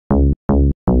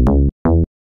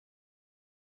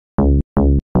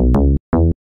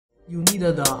You need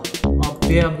a dog. A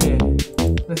baby.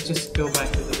 Let's just go back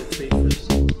to the retreat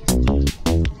first.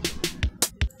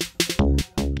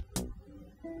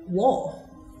 Whoa!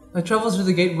 I traveled through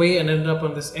the gateway and ended up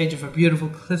on this edge of a beautiful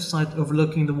cliffside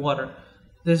overlooking the water.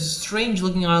 There's a strange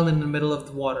looking island in the middle of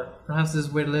the water. Perhaps this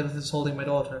is where Lilith is holding my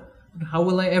daughter. But how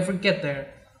will I ever get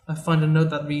there? I find a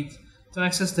note that reads, to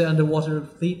access the underwater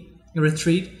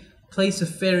retreat, place a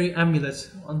fairy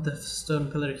amulet on the stone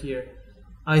pillar here.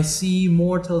 I see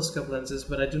more telescope lenses,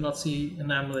 but I do not see an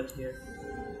amulet here.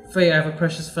 Faye, I have a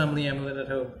precious family amulet at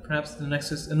home. Perhaps the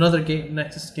another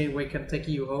Nexus gateway can take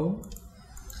you home?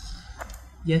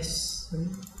 Yes, I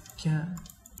can.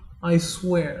 I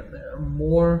swear there are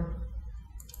more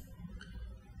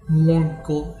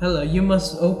gold. Hello, you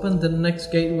must open the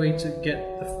next gateway to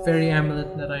get the fairy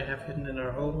amulet that I have hidden in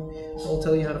our home. I'll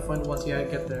tell you how to find it once you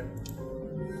get there.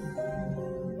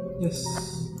 Yes.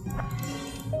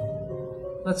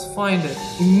 Let's find it.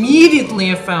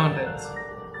 Immediately I found it.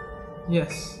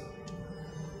 Yes.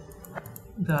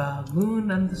 The moon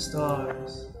and the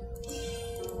stars.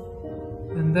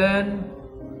 And then...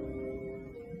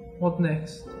 what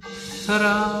next?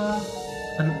 Ta-da!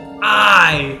 An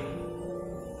eye!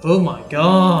 Oh my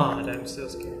god, I'm so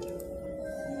scared.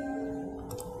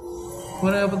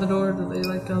 When I open the door, the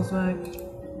daylight comes back.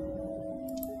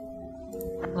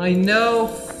 I know,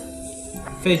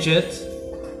 Fidget.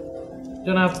 You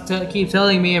don't have to keep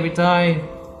telling me every time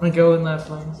I go in that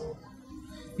place.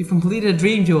 You've completed a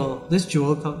dream jewel. This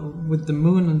jewel, with the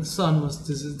moon and the sun, was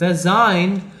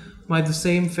designed by the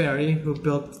same fairy who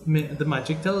built the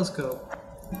magic telescope.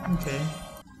 Okay.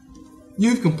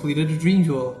 You've completed a dream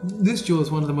jewel. This jewel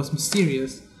is one of the most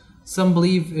mysterious. Some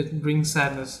believe it brings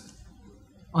sadness.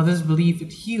 Others believe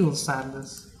it heals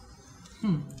sadness.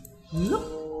 Look.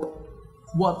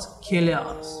 What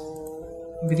colors?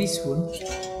 With this one.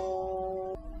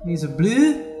 These are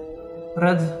blue,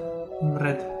 red, and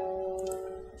red.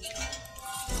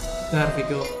 There we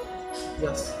go.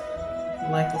 Yes.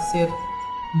 Like I said,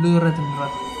 blue, red, and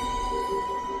red.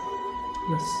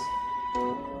 Yes.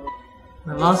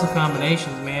 There are lots of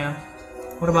combinations, man.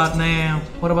 What about now?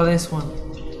 What about this one?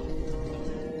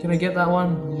 Can I get that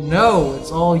one? No,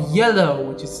 it's all yellow,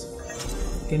 which is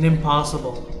fucking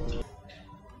impossible.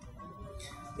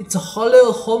 It's a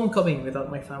hollow homecoming without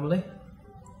my family.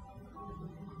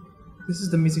 This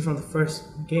is the music from the first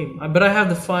game. But I have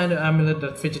the fine amulet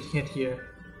that Fidget can't hear.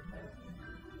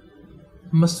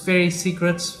 Must fairy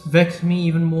secrets vex me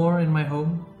even more in my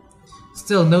home?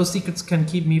 Still, no secrets can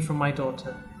keep me from my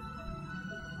daughter.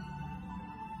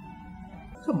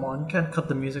 Come on, can't cut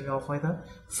the music off like that.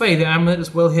 Faye, the amulet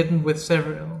is well hidden with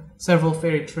several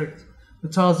fairy tricks. The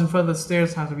tiles in front of the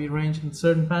stairs have to be arranged in a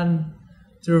certain pattern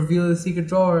to reveal the secret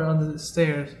drawer under the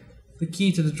stairs. The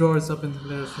key to the drawer is up in the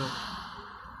Lilith's room.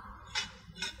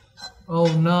 Oh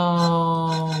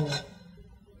no!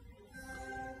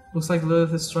 Looks like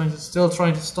Lilith is still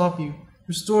trying to stop you.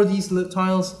 Restore these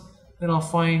tiles, then I'll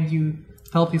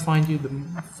help you find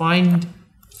oh,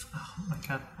 I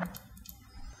can't.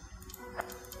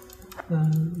 La,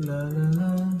 la,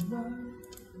 la,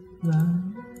 la.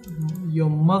 Your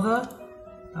mother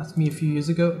asked me a few years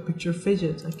ago a picture of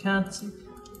Fidget. I can't see.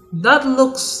 That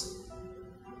looks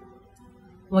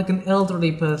like an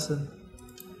elderly person.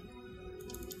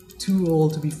 Too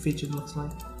old to be Fidget, looks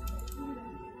like.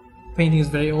 Painting is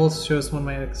very old, shows one of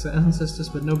my ancestors,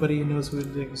 but nobody knows who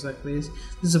it exactly is.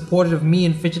 This is a portrait of me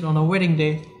and Fidget on our wedding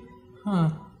day. Huh.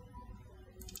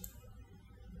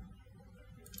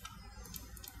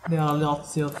 There are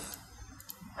lots of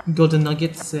golden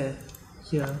nuggets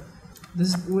here.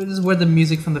 This is where the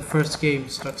music from the first game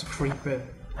starts to creep in,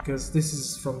 because this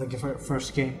is from the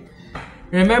first game.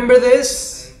 Remember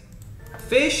this?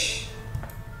 Fish?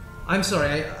 I'm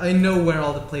sorry, I know where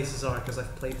all the places are because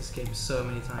I've played this game so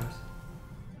many times.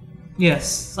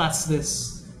 Yes, that's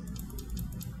this.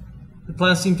 The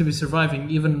plants seem to be surviving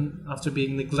even after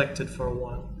being neglected for a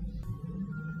while.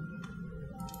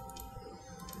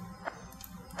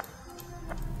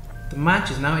 The match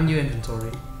is now in your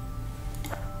inventory.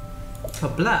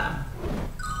 Kablam!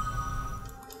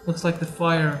 Looks like the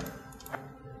fire.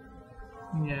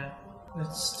 Yeah,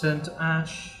 let's turn to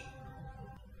ash.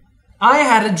 I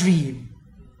had a dream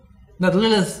that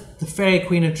Lilith, the fairy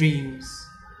queen of dreams,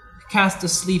 cast a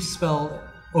sleep spell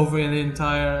over the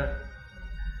entire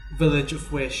village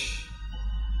of Wish.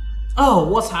 Oh,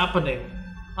 what's happening?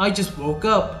 I just woke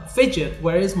up. Fidget,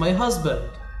 where is my husband?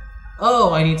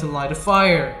 Oh, I need to light a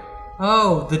fire.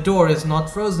 Oh, the door is not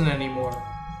frozen anymore.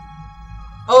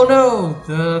 Oh no,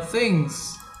 the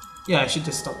things. Yeah, I should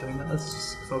just stop doing that. Let's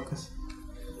just focus.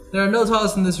 There are no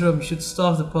tiles in this room. You should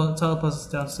stop the tile puzzles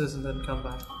downstairs and then come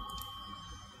back.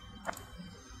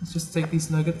 Let's just take these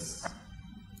nuggets.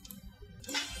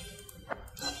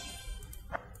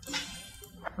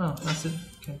 Oh, that's it.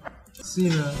 Okay.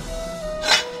 0.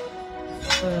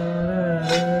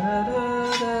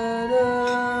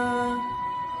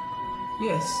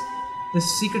 Yes. There's a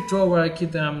secret drawer where I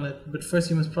keep the amulet, but first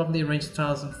you must properly arrange the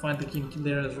tiles and find the key in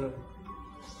Lilith's room.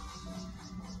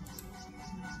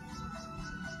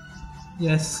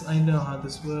 Yes, I know how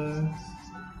this works.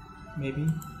 Maybe.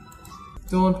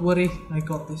 Don't worry, I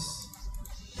got this.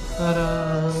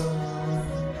 Ta-da!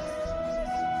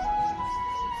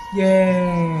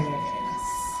 Yes!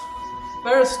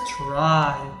 First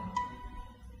try!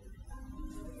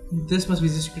 This must be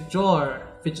the secret drawer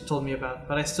Fidget told me about,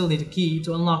 but I still need a key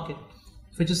to unlock it.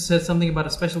 Fidget said something about a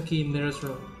special key in Lilith's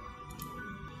room.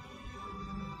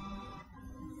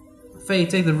 Faye,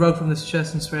 take the rug from this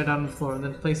chest and spread it out on the floor, and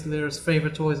then place Lilith's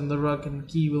favorite toys on the rug and the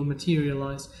key will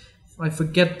materialize. I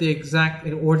forget the exact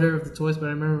order of the toys, but I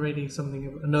remember reading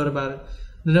something, a note about it.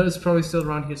 The note is probably still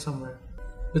around here somewhere.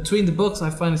 Between the books, I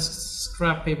find a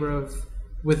scrap paper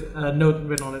with a note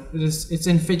written on it. It's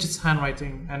in Fidget's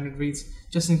handwriting, and it reads,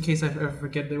 just in case I ever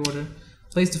forget the order.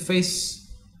 Place the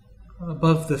face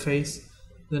above the face,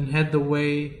 then head the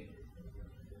way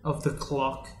of the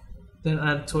clock. Then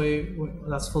add a toy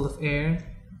that's full of air.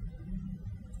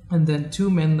 And then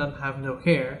 2 men that have no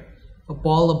hair. A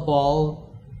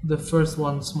ball, the first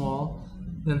one small.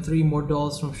 Then 3 more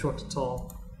dolls from short to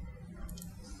tall.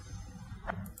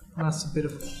 That's a bit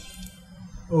of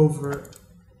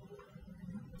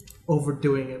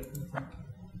overdoing it, I think.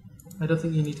 I don't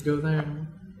think you need to go there anymore.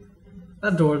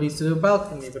 That door leads to a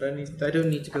balcony, but I don't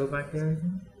need to go back there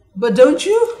again. But don't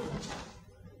you?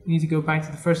 You need to go back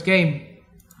to the first game.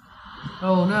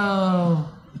 Oh no!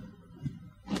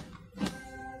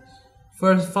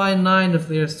 First, find 9 of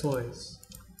Lilith's toys.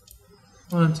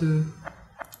 1, 2.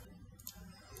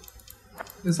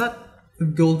 Is that a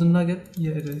golden nugget?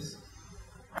 Yeah, it is.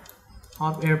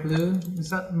 Hot air blue. Is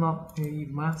that not a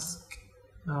mask?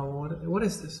 Oh, what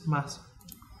is this mask?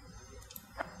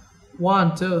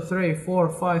 1, 2, 3, 4,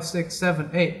 5, 6, 7,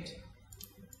 8.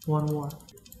 1 more.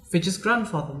 Fidget's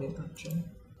grandfather made that chair.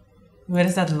 Where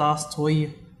is that last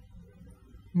toy?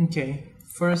 Okay,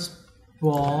 first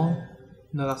ball.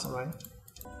 No, that's not right.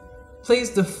 Place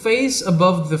the face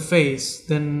above the face,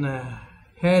 then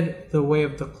head the way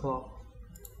of the clock.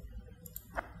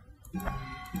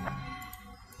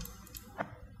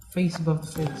 Face above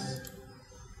the face.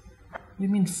 What do you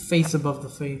mean face above the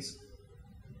face?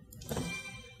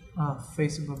 Ah,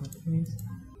 face above the face.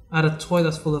 Add a toy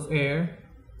that's full of air.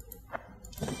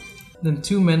 Then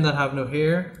 2 men that have no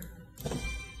hair.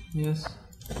 Yes.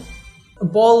 A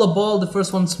ball, the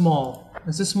first one small.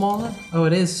 Is this smaller? Oh,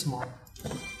 it is small.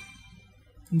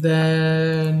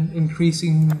 Then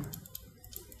increasing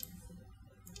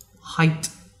height.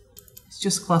 It's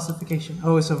just classification.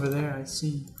 Oh, it's over there, I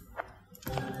see.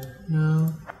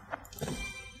 No.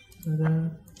 Ta-da.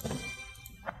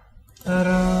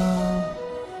 Ta-da.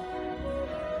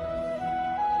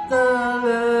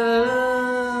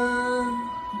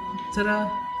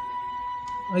 Ta-da.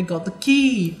 I got the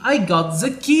key! I got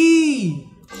the key!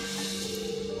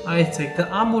 I take the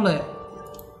amulet.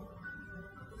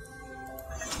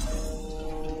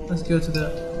 Let's go to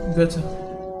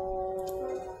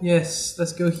yes,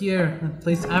 let's go here and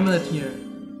place the amulet here.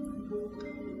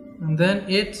 And then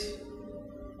it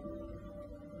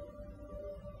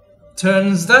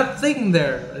turns that thing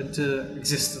there into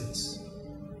existence.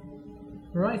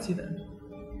 Righty then.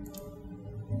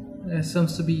 There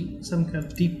seems to be some kind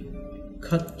of deep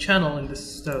cut channel in this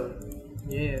stone.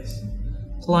 Yes.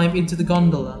 Climb into the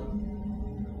gondola.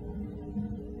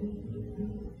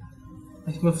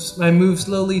 I move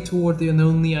slowly toward the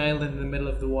lonely island in the middle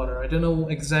of the water. I don't know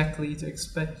exactly to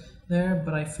expect there,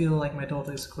 but I feel like my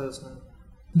daughter is close now.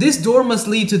 This door must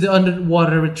lead to the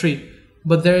underwater retreat,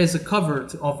 but there is a cover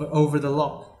over the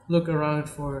lock. Look around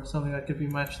for something that could be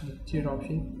matched to the teardrop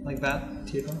shape, like that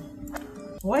teardrop.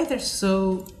 Why they're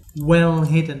so well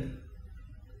hidden?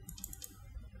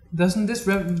 Doesn't this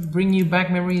bring you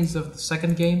back memories of the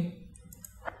second game?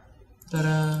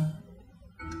 Ta-da!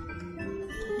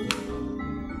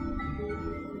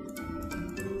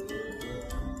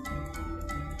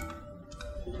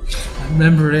 I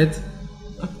remember it.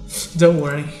 Don't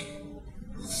worry.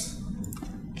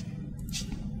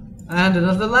 And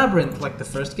another labyrinth, like the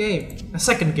first game. A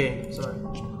second game, sorry.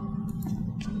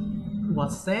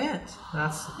 What's that?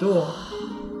 That's the door.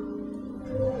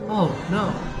 Oh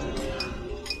no.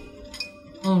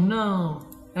 Oh no.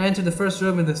 I entered the first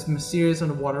room in this mysterious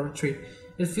underwater retreat.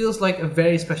 It feels like a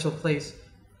very special place.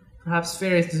 Perhaps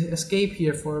fairies escape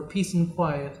here for peace and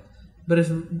quiet, but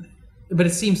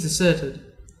it seems deserted.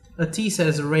 A tea set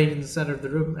is arranged in the center of the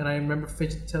room, and I remember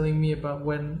Fidget telling me about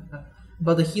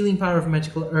about the healing power of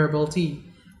magical herbal tea.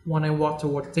 When I walk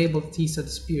toward the table, the tea set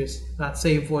disappears. That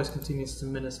same voice continues to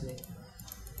menace me.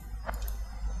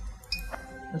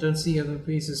 I don't see other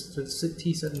pieces to the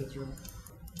tea set in this room.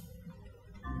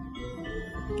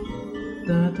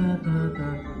 Da, da, da,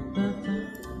 da, da, da.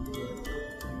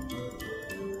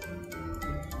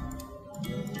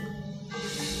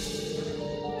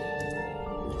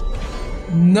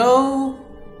 No.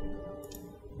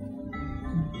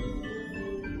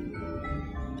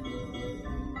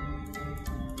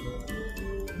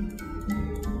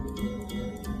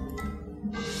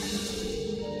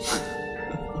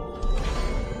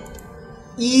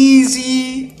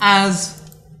 Easy as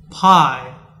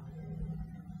pie.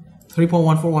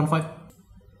 3.1415.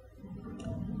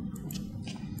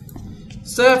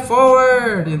 Step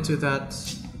forward into that.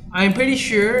 I'm pretty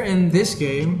sure in this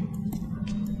game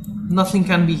nothing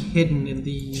can be hidden in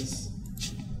these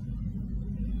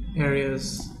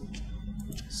areas.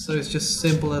 So it's just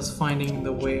simple as finding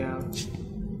the way out.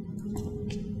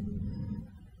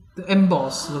 The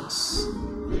emboss looks...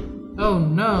 Oh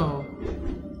no!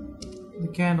 The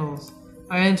candles.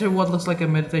 I enter what looks like a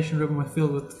meditation room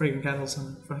filled with fragrant candles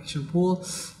and a fraction pool.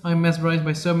 I'm mesmerized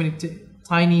by so many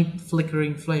tiny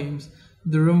flickering flames.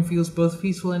 The room feels both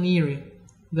peaceful and eerie.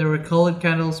 There were colored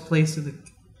candles placed in the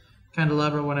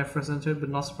candelabra when I first entered, but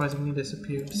not surprisingly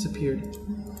disappeared.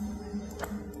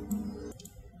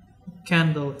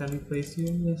 Candle can be placed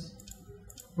here, yes.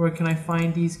 Where can I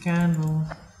find these candles?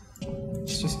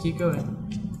 Let's just keep going.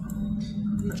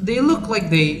 They look like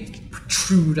they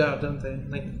protrude out, don't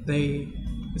they?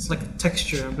 It's like a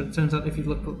texture, but it turns out if you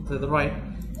look to the right,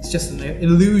 it's just an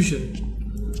illusion.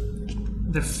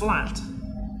 They're flat.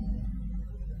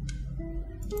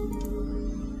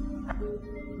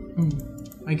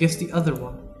 I guess the other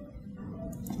one.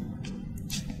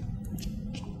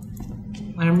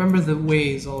 I remember the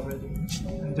ways already.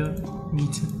 I don't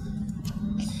need to.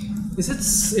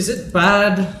 Is it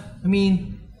bad? I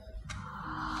mean,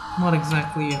 not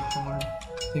exactly a hard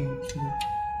thing to do.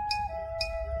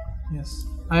 Yes.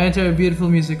 I enter a beautiful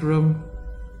music room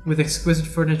with exquisite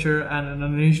furniture and an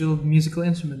unusual musical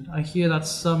instrument. I hear that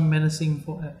same menacing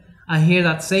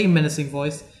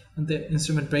voice, and the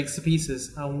instrument breaks to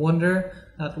pieces. I wonder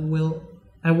what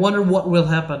will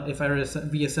happen if I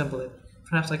reassemble it.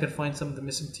 Perhaps I could find some of the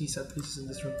missing tea set pieces in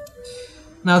this room.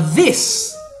 Now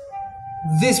this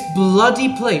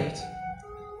bloody plate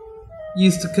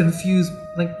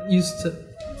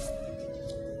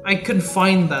I couldn't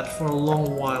find that for a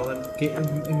long while, and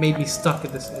it made me stuck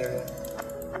in this area.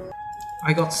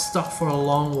 I got stuck for a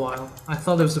long while. I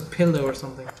thought there was a pillow or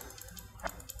something.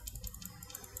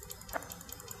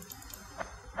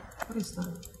 What is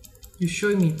that? You're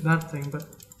showing me that thing, but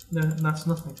that's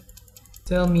nothing.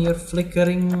 Tell me your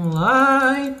flickering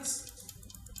lights.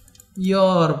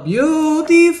 You're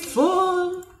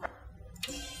beautiful.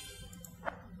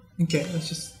 Okay, let's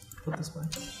just put this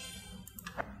back.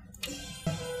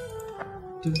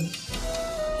 Do this.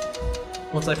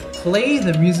 Once I play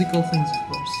the musical things, of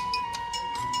course.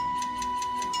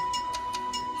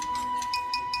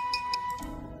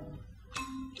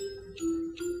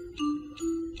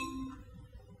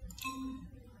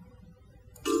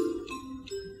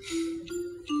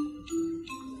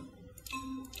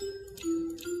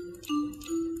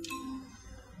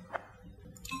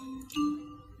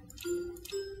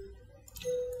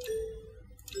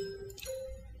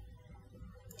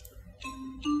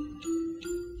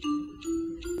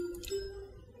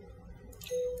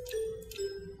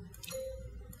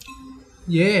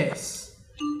 Yes.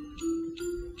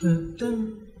 Dun,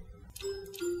 dun.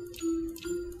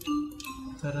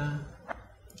 Ta-da.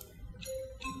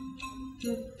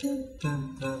 Dun, dun, dun,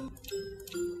 dun.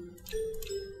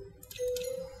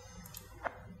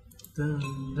 Dun,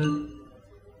 dun,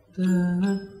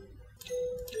 dun.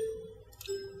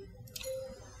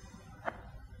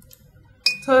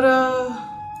 Ta-da!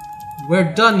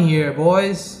 We're done here,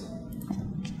 boys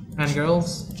and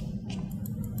girls.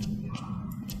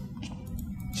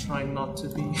 Trying not to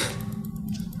be.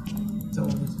 Don't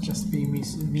want it to just be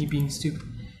me being stupid.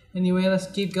 Anyway, let's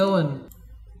keep going.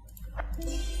 2,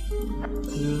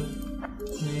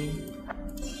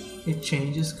 3. It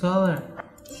changes color.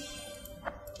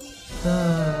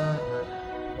 Da,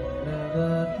 da,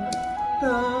 da,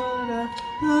 da, da,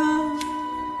 da.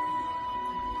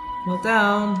 Well,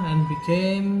 down and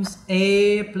becomes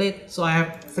a plate. So I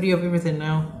have 3 of everything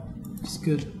now. It's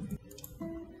good.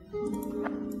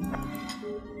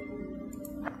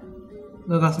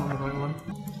 No, that's not the right one.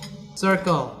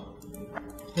 Circle.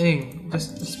 Thing.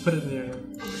 Just put it there.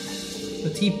 The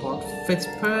teapot fits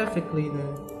perfectly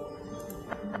there.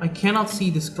 I cannot see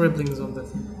the scribblings on the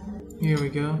thing. Here we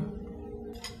go.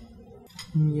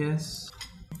 Yes.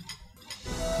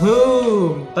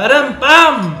 Boom! Ba-dum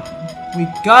bam! We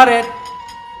got it!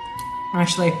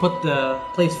 Actually, I put the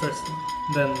plates first,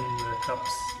 then the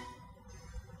cups.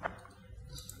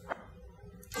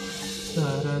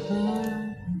 Da-da-da.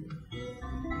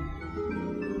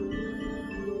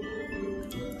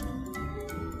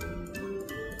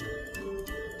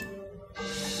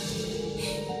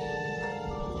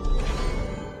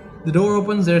 The door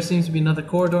opens, there seems to be another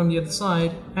corridor on the other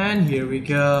side, and here we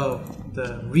go.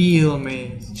 The real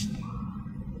maze.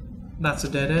 That's a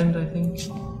dead end, I think.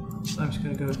 So I'm just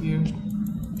gonna go here.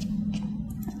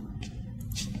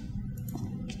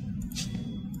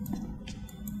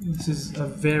 This is a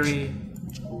very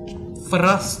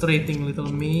frustrating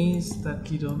little maze that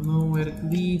you don't know where it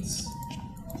leads.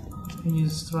 And you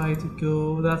just try to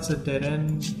go. That's a dead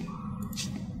end.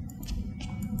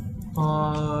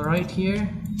 Right here.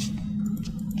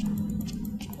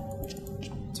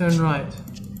 Turn right.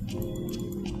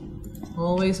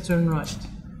 Always turn right.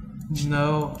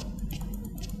 No.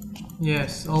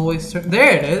 Yes, always turn.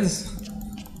 There it is!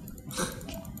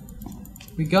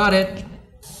 We got it.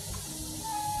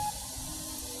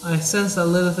 I sense that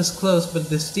Lilith is close, but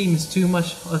the steam is too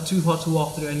hot to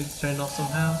walk through. I need to turn it off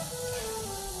somehow.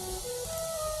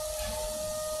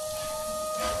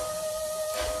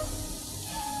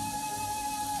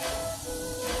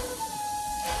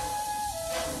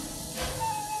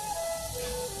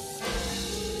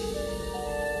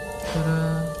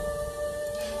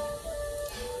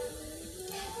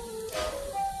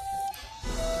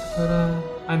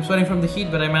 I'm sweating from the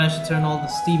heat, but I managed to turn all the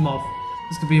steam off.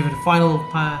 This could be the final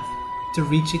path to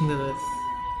reaching Lilith.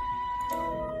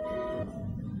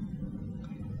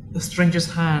 The stranger's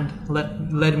hand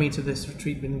led me to this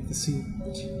retreat beneath the sea.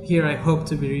 Here I hope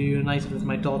to be reunited with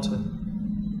my daughter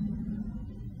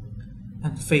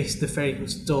and face the fairy who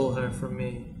stole her from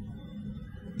me.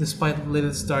 Despite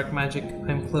Lilith's dark magic,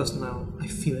 I'm close now. I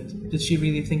feel it. Did she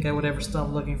really think I would ever stop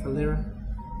looking for Lyra?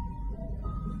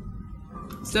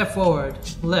 Step forward.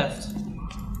 Left.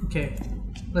 Okay.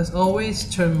 Let's always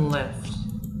turn left.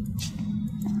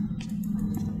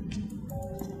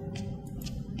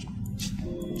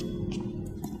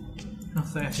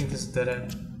 I think this is a dead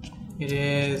end. It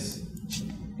is.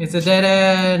 It's a dead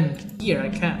end! Here, I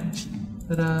can.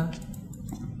 Ta-da.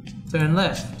 Turn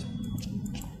left.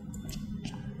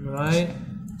 Right.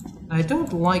 I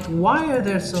don't like. Why are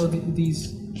there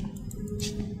these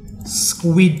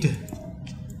squid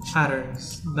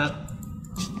patterns? That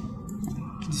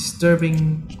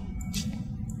disturbing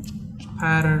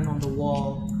pattern on the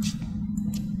wall.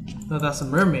 No, that's a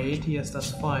mermaid. Yes,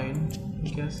 that's fine, I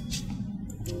guess.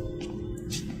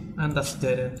 And that's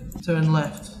dead end. Turn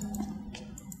left.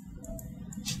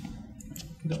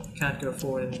 No, can't go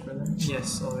forward any further.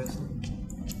 Yes, obviously.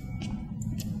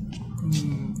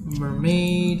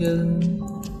 Mermaiden.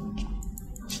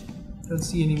 Don't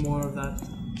see any more of that.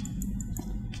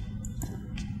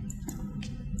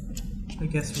 I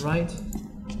guess right.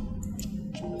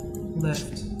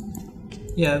 Left.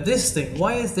 Yeah, this thing.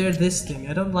 Why is there this thing?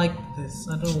 I don't like this.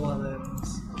 I don't want that.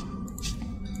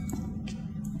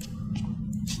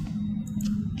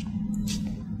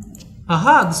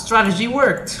 Aha! The strategy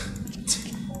worked!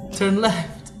 Turn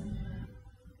left.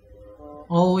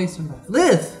 Always turn left.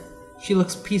 Lilith! She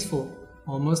looks peaceful.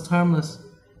 Almost harmless.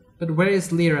 But where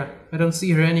is Lyra? I don't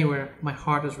see her anywhere. My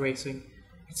heart is racing.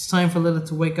 It's time for Lilith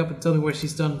to wake up and tell me what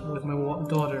she's done with my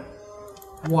daughter.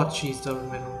 What she's done with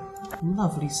my daughter.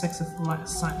 Lovely saxophone.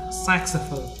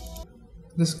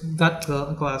 That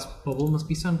glass bubble must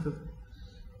be soundproof.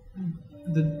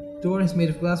 The door is made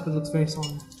of glass but looks very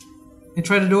solid. I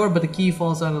try the door, but the key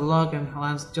falls out of the lock and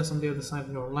lands just on the other side of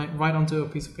the door, right onto a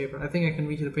piece of paper. I think I can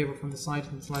reach the paper from the side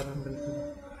and slide it underneath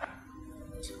it.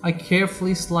 I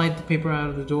carefully slide the paper out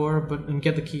of the door and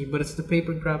get the key, but it's the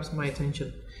paper grabs my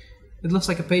attention. It looks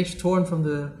like a page torn from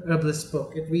the herbalist's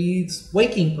book. It reads,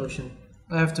 "Waking potion."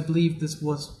 I have to believe this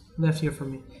was left here for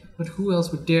me. But who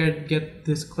else would dare get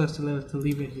this close to Lilith to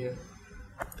leave it here?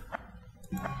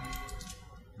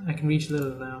 I can reach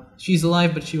Lilith now. She's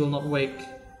alive, but she will not wake.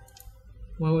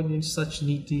 Why would you such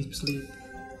deep sleep?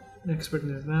 Expert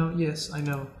in it now? Yes, I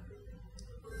know.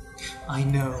 I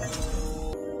know.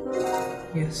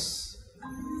 Yes.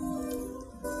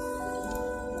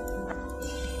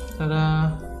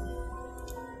 Ta-da!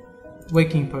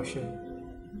 Waking potion.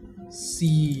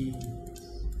 See.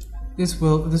 This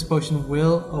potion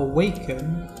will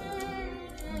awaken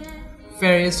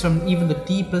fairies from even the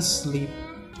deepest sleep.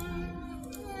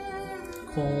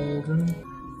 Cauldron.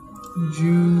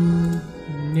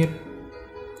 Juniper.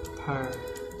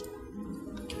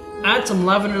 Add some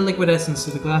lavender liquid essence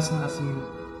to the glass and add some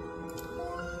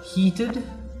heated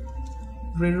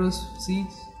grey rose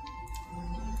seeds.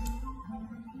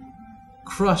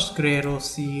 Crushed grey rose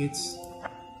seeds.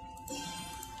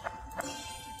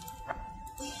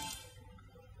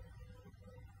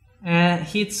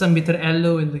 Heat some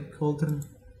bitterello in the cauldron.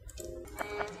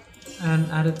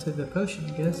 And add it to the potion,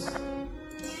 I guess.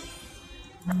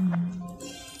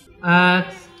 Add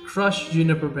crushed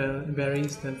juniper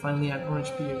berries, then finally add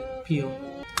orange peel.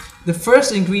 The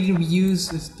first ingredient we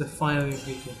use is the final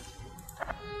ingredient.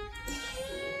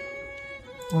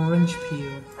 Orange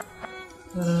peel.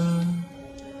 Ta-da!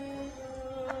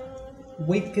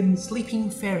 Waken sleeping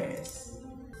fairies.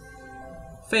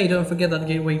 Faye, don't forget that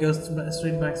gateway goes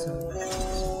straight back to.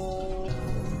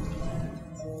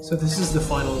 So this is the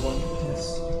final one,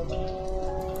 yes.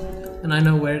 And I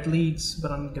know where it leads, but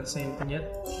I'm not gonna say anything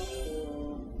yet.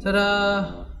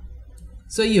 Ta-da!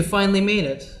 So you finally made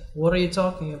it. What are you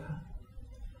talking about?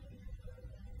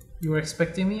 You were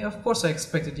expecting me? Of course I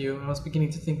expected you. I was beginning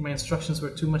to think my instructions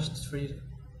were too much to read.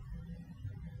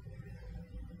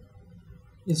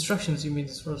 Instructions, you mean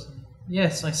this person?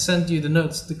 Yes, I sent you the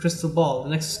notes, the crystal ball, the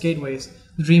Nexus gateways,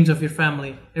 the dreams of your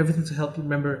family, everything to help you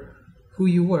remember who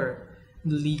you were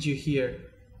and lead you here.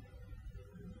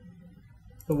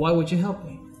 But why would you help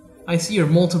me? I see your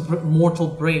mortal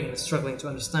brain is struggling to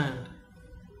understand.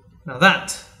 Now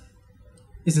that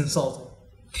is insulting.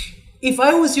 If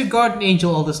I was your guardian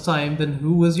angel all this time, then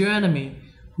who was your enemy?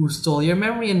 Who stole your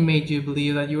memory and made you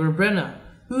believe that you were Brenna?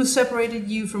 Who separated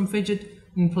you from Fidget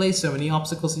and placed so many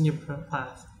obstacles in your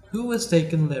path? Who has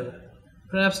taken Lyra?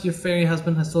 Perhaps your fairy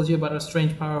husband has told you about a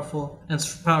strange, powerful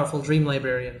dream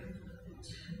librarian.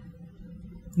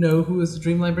 No, who is the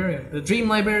dream librarian? The dream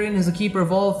librarian is a keeper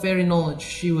of all fairy knowledge.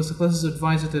 She was the closest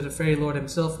advisor to the fairy lord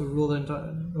himself, who ruled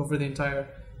over the entire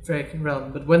fairy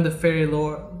realm. But when the fairy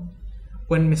lord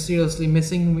went mysteriously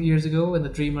missing years ago, and the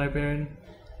dream librarian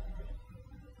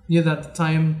knew that the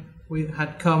time we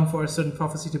had come for a certain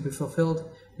prophecy to be fulfilled,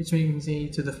 which brings me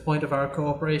to the point of our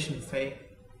cooperation, Faye.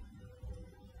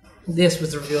 This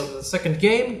was revealed in the second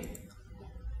game.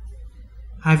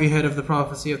 Have you heard of the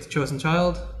prophecy of the chosen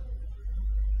child?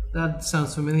 That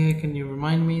sounds familiar, can you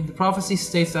remind me? The prophecy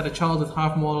states that a child with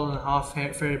half mortal and half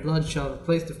fairy blood shall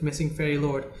replace the missing fairy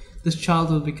lord. This child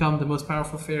will become the most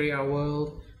powerful fairy our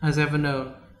world has ever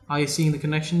known. Are you seeing the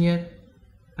connection yet?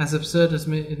 As absurd as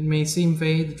it may seem,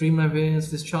 Faye, the dream librarian is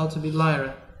this child to be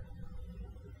Lyra.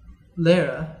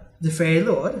 Lyra? The fairy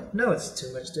lord? No, it's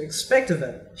too much to expect of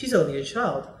her. She's only a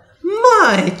child.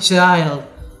 My child!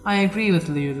 I agree with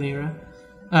you, Lyra.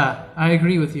 I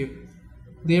agree with you.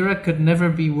 Lyra could never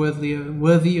be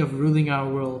worthy of ruling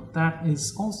our world. That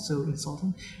is also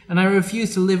insulting. And I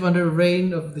refuse to live under the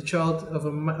reign of the child of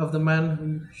the man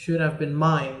who should have been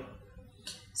mine.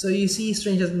 So you see,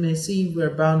 strange as it may seem, we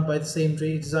are bound by the same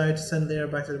desire to send Lyra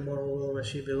back to the mortal world where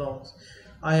she belongs.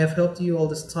 I have helped you all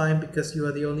this time because you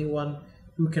are the only one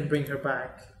who can bring her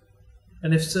back.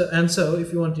 And so,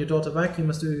 if you want your daughter back, you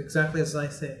must do exactly as I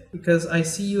say. Because I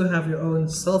see you have your own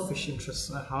selfish interests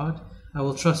at heart, I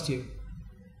will trust you.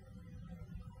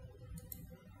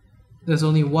 There's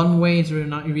only one way to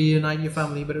reunite your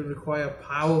family, but it requires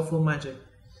powerful magic.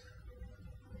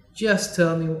 Just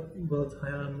tell me what I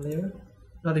am, Lyra.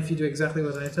 Not if you do exactly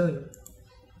what I tell you.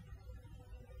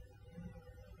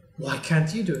 Why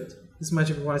can't you do it? This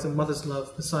magic requires a mother's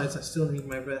love. Besides, I still need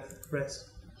my rest.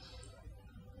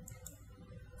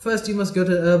 First, you must go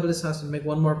to the herbalist's house and make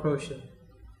one more potion.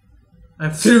 I'm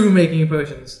through making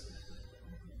potions.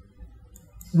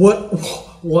 What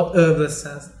herbalist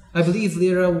house? I believe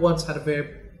Lyra once had a very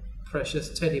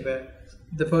precious teddy bear.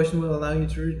 The potion will allow you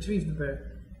to retrieve the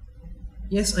bear.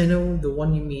 Yes, I know the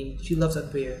one you mean. She loves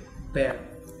that bear.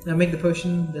 Now make the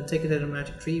potion, then take it to the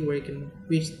magic tree where you can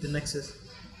reach the nexus.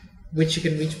 Which you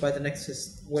can reach by the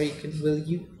nexus. Where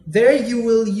there you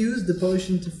will use the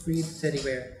potion to free the teddy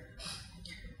bear.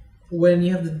 When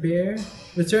you have the bear,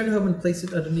 return home and place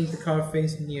it underneath the carved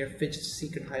face near Fidget's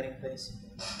secret hiding place.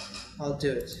 I'll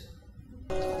do it.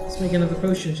 Let's make another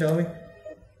potion, shall we?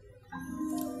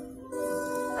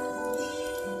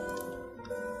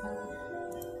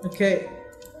 Okay.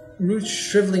 Root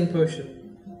shriveling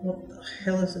potion. What the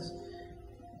hell is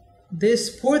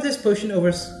this? Pour this potion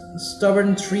over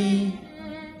stubborn tree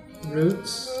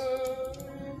roots,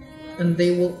 and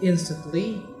they will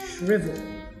instantly shrivel.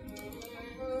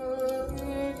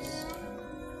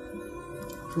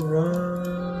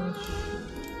 Crush.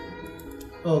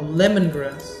 Oh,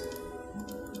 lemongrass.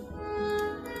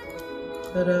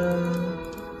 Ta-da!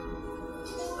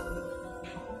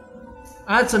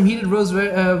 Add some heated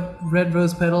red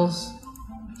rose petals,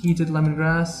 heated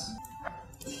lemongrass.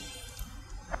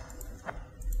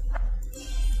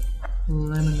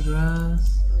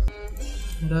 Lemongrass.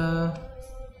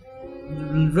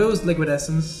 Rose liquid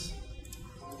essence.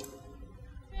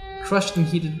 Crushed and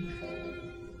heated.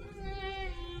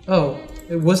 Oh,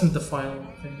 it wasn't the final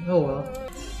thing. Oh well.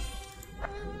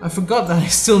 I forgot that I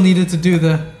still needed to do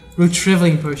the root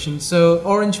shriveling potion, so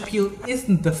orange peel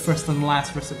isn't the first and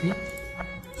last recipe.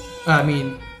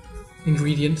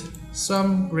 Ingredient.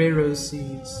 Some rare rose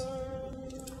seeds.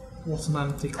 What an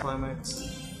anticlimax.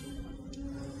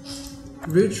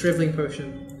 Root shriveling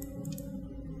potion.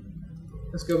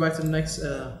 Let's go back to the next,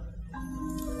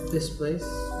 this place.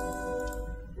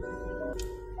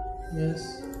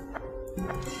 Yes.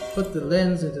 Put the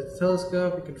lens into the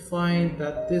telescope. You can find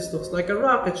that this looks like a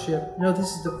rocket ship. No,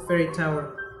 this is the fairy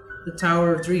tower. The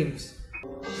Tower of Dreams.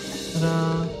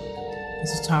 Ta-da!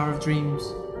 This is Tower of Dreams.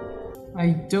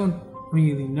 I don't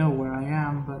really know where I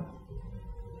am, but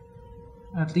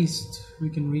at least we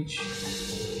can reach.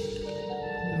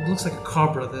 It looks like a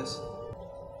cobra, this.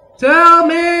 Tell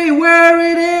me where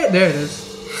it is! There it is.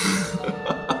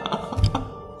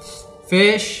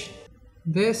 Fish.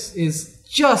 This is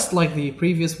just like the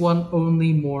previous one,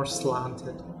 only more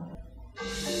slanted.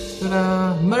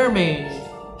 Ta-da! Mermaid!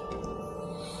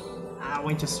 Ah,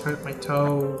 I just hurt my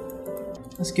toe.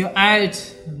 Let's go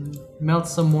out and melt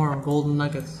some more golden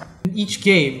nuggets. In each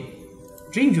game,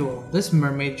 Dream Jewel. This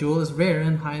mermaid jewel is rare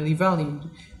and highly valued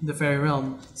in the fairy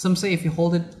realm. Some say if you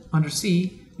hold it under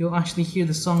sea, you'll actually hear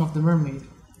the song of the mermaid.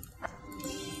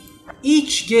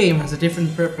 Each game has a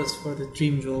different purpose for the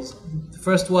Dream Jewels. The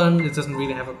first one, it doesn't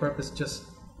really have a purpose, just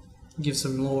gives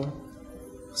some lore.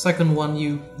 Second one,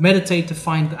 you meditate to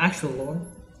find the actual lore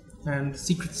and the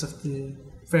secrets of the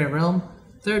fairy realm.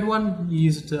 Third one, you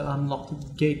use it to unlock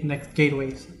the next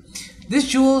gateways. This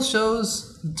jewel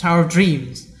shows the Tower of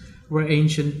Dreams, where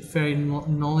ancient fairy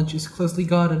knowledge is closely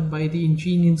guarded by the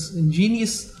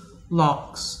ingenious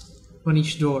locks on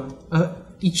each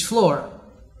floor.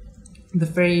 The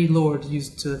fairy lord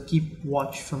used to keep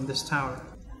watch from this tower.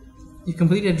 You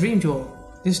completed a Dream Jewel.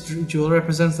 This jewel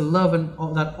represents the love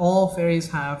that all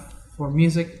fairies have for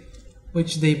music,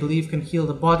 which they believe can heal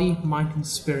the body, mind, and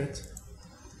spirit.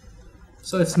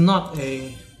 So it's not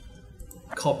a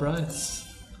cobra, it's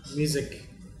a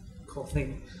musical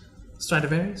thing.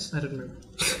 Stradivarius? I don't remember.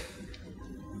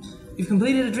 You've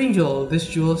completed a Dream Jewel. This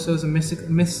jewel shows a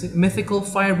mythical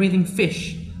fire-breathing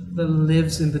fish that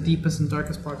lives in the deepest and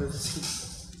darkest part of the sea.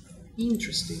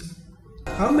 Interesting.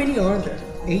 How many are there?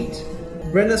 8?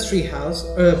 Brenda's Treehouse,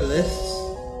 Herbalists,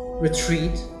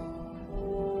 Retreat,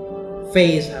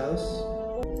 Faye's House,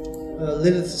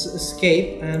 Lilith's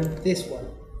Escape, and this one,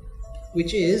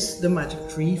 which is the magic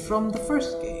tree from the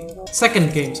first game.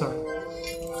 Second game, sorry.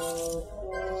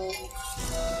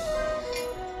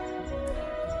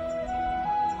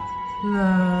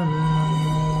 La, la,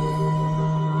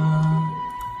 la.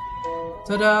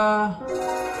 Ta-da!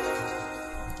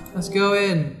 Let's go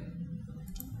in.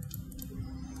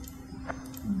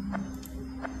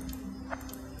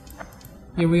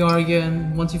 Here we are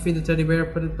again. Once you feed the teddy bear,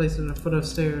 put it placed at the foot of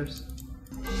stairs.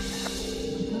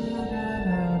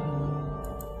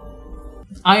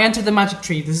 I entered the magic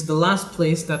tree. This is the last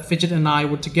place that Fidget and I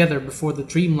were together before the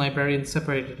dream librarian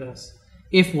separated us.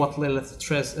 If what Lilith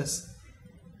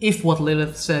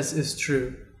says is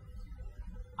true.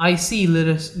 I see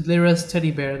Lyra's teddy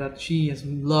bear that she has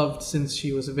loved since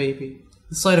she was a baby.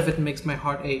 The sight of it makes my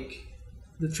heart ache.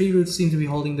 The tree roots seem to be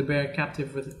holding the bear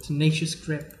captive with a tenacious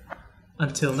grip.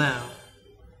 Until now.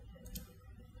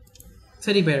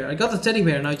 Teddy bear. I got the teddy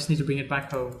bear, now I just need to bring it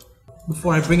back home.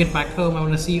 Before I bring it back home, I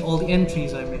want to see all the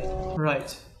entries I made.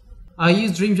 Right. I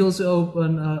used Dream Jewels to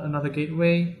open another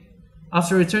gateway.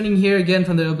 After returning here again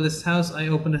from the Obelisk's house, I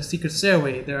opened a secret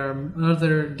stairway. There are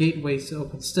other gateways to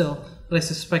open still, but I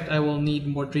suspect I will need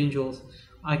more Dream Jewels.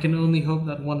 I can only hope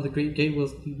that one of the great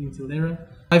gateways lead me to Lyra.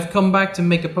 I've come back to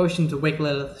make a potion to wake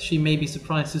Lilith. She may be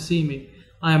surprised to see me.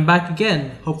 I am back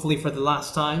again, hopefully for the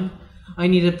last time. I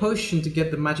need a potion to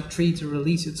get the magic tree to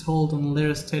release its hold on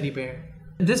Lyra's teddy bear.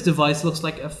 This device looks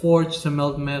like a forge to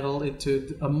melt metal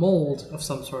into a mold of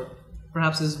some sort.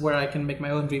 Perhaps this is where I can make my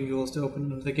own Dream Jewels to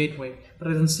open the gateway, but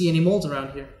I don't see any molds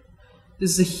around here.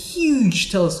 This is a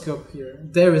huge telescope here.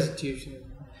 There is a huge one.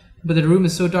 But the room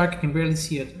is so dark I can barely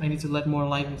see it. I need to let more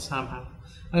light in somehow.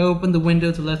 I opened the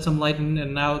window to let some light in,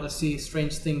 and now I see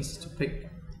strange things to pick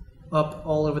up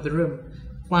all over the room.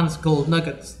 Planets, gold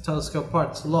nuggets, telescope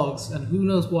parts, logs, and who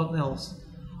knows what else.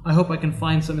 I hope I can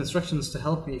find some instructions to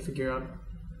help me figure out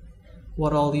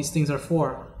what all these things are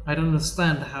for. I don't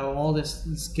understand how all this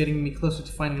is getting me closer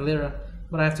to finding Lyra,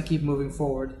 but I have to keep moving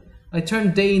forward. I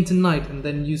turn day into night and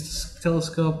then use the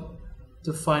telescope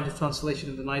to find a constellation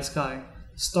in the night sky.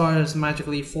 Stars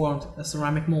magically formed a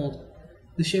ceramic mold.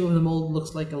 The shape of the mold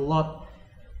looks a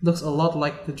lot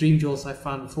like the dream jewels I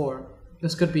found before.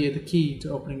 This could be the key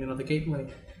to opening another gateway.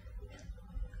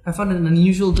 I found an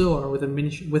unusual door with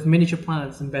miniature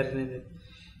planets embedded in it.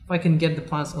 If I can get the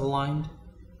planets aligned,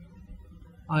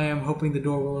 I am hoping the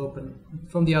door will open.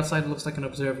 From the outside, it looks like an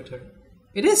observatory.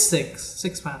 It is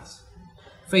six paths.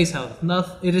 Face health.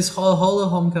 It is hollow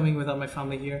homecoming without my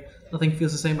family here. Nothing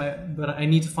feels the same, but I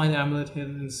need to find the amulet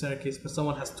hidden in the staircase, but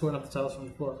someone has torn up the tiles from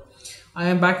the floor. I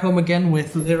am back home again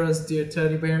with Lyra's dear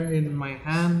teddy bear in my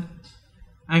hand,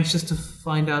 anxious to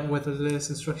find out whether Lilith's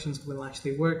instructions will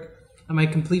actually work. Am I a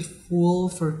complete fool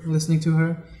for listening to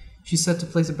her? She said to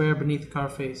place a bear beneath the car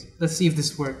face. Let's see if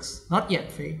this works. Not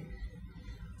yet, Faye.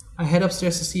 I head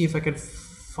upstairs to see if I can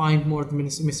find more of the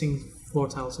missing floor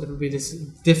tiles. It will be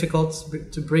difficult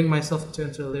to bring myself to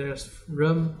enter Lyra's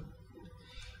room.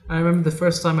 I remember the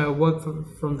first time I awoke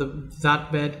from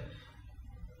that bed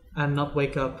and not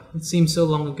wake up. It seems so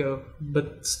long ago,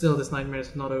 but still this nightmare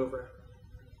is not over.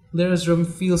 Lyra's room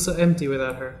feels so empty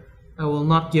without her. I will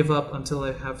not give up until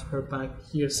I have her back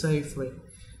here safely.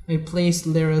 I placed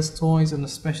Lyra's toys on a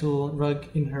special rug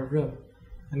in her room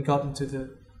and got into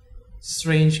the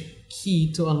strange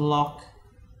key to unlock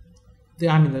the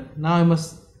amulet. Now I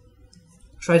must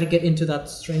try to get into that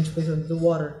strange place under the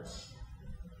water.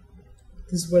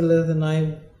 This is where Lilith and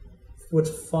I would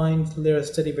find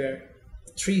Lyra's teddy bear.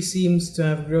 The tree seems to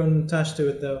have grown attached to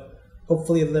it though.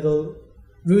 Hopefully a little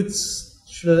roots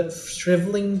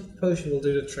shriveling potion will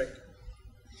do the trick.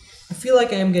 I feel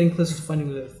like I am getting closer to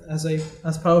finding Lilith.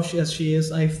 As powerful as she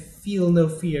is, I feel no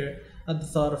fear at the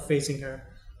thought of facing her,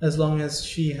 as long as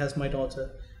she has my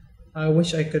daughter. I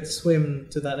wish I could swim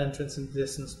to that entrance in the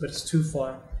distance, but it's too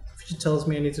far. She tells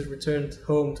me I need to return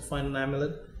home to find an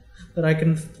amulet that I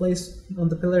can place on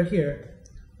the pillar here.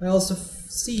 I also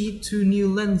see 2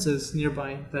 new lenses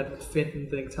nearby that would fit in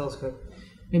the telescope.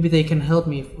 Maybe they can help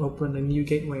me open a new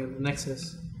gateway on the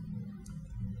Nexus.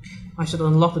 I should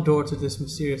unlock the door to this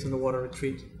mysterious underwater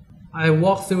retreat. I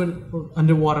walk through an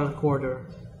underwater corridor.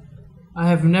 I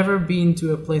have never been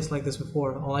to a place like this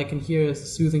before. All I can hear is the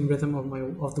soothing rhythm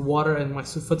of the water and my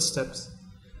footsteps.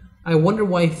 I wonder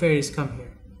why fairies come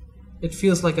here. It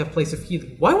feels like a place of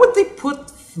healing. Why would they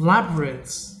put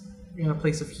labyrinths in a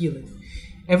place of healing?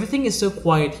 Everything is so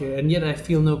quiet here, and yet I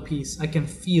feel no peace. I can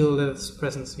feel Lilith's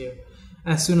presence here.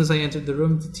 As soon as I entered the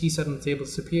room, the tea set on the table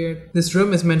disappeared. This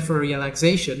room is meant for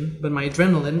relaxation, but my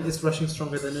adrenaline is rushing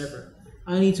stronger than ever.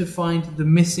 I need to find the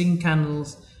missing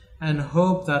candles and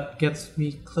hope that gets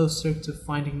me closer to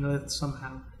finding Lilith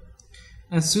somehow.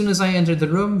 As soon as I enter the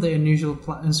room, the unusual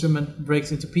instrument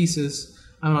breaks into pieces.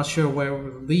 I'm not sure where it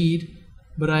will lead,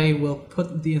 but I will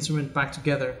put the instrument back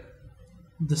together.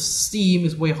 The steam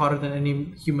is way hotter than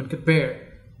any human could bear.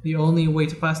 The only way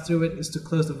to pass through it is to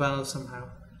close the valve somehow.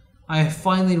 I have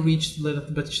finally reached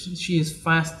Lilith, but she is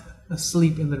fast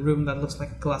asleep in the room that looks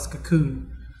like a glass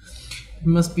cocoon. It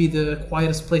must be the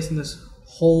quietest place in this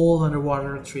whole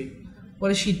underwater retreat.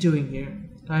 What is she doing here?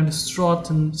 I am distraught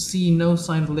and see no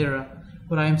sign of Lyra,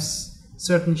 but I am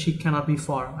certain she cannot be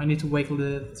far. I need to wake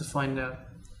Lilith to find out.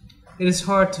 It is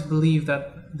hard to believe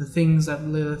that the things that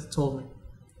Lilith told me.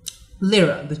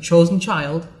 Lyra, the chosen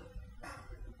child,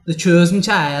 the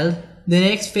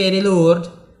next fairy lord,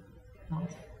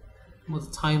 the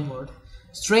Time Lord.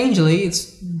 Strangely,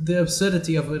 it's the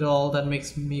absurdity of it all that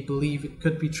makes me believe it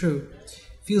could be true. It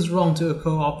feels wrong to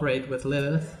cooperate with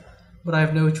Lilith, but I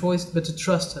have no choice but to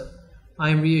trust her. I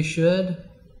am reassured,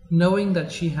 knowing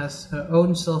that she has her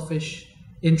own selfish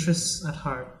interests at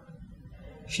heart.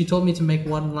 She told me to make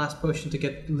one last potion to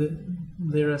get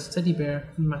Lyra's teddy bear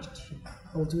from the magic tree.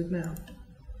 I will do it now.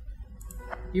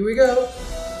 Here we go!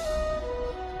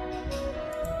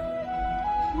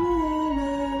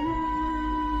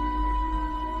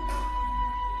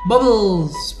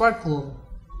 Bubbles! Sparkle!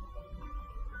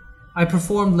 I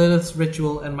performed Lilith's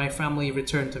ritual and my family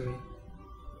returned to me.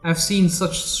 I've seen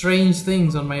such strange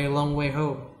things on my long way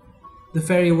home. The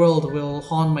fairy world will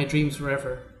haunt my dreams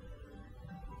forever.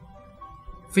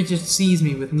 Fidget sees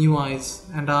me with new eyes,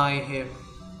 and I him.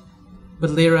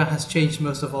 But Lyra has changed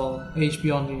most of all, aged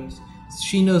beyond years.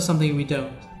 She knows something we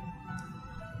don't.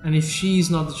 And if she's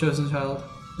not the chosen child,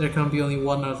 there can be only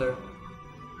one other.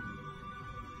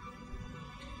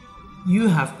 You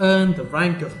have earned the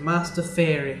rank of Master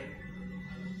Fairy.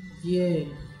 Yay.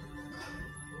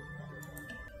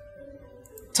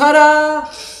 Ta-da!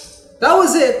 That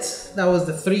was it! That was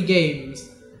the 3 games.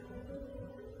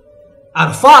 Out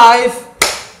of 5!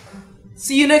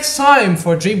 See you next time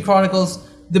for Dream Chronicles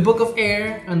the Book of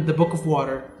Air and the Book of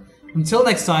Water. Until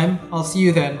next time, I'll see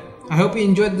you then. I hope you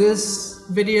enjoyed this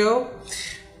video.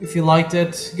 If you liked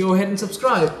it, go ahead and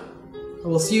subscribe. I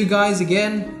will see you guys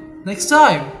again next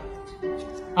time.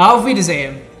 Auf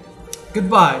Wiedersehen.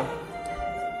 Goodbye.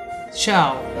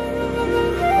 Ciao.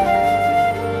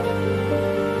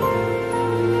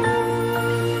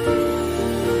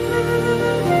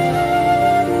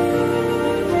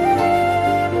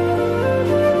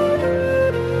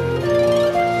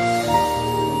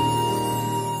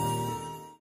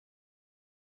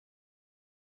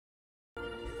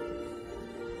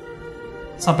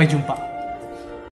 Sampai jumpa.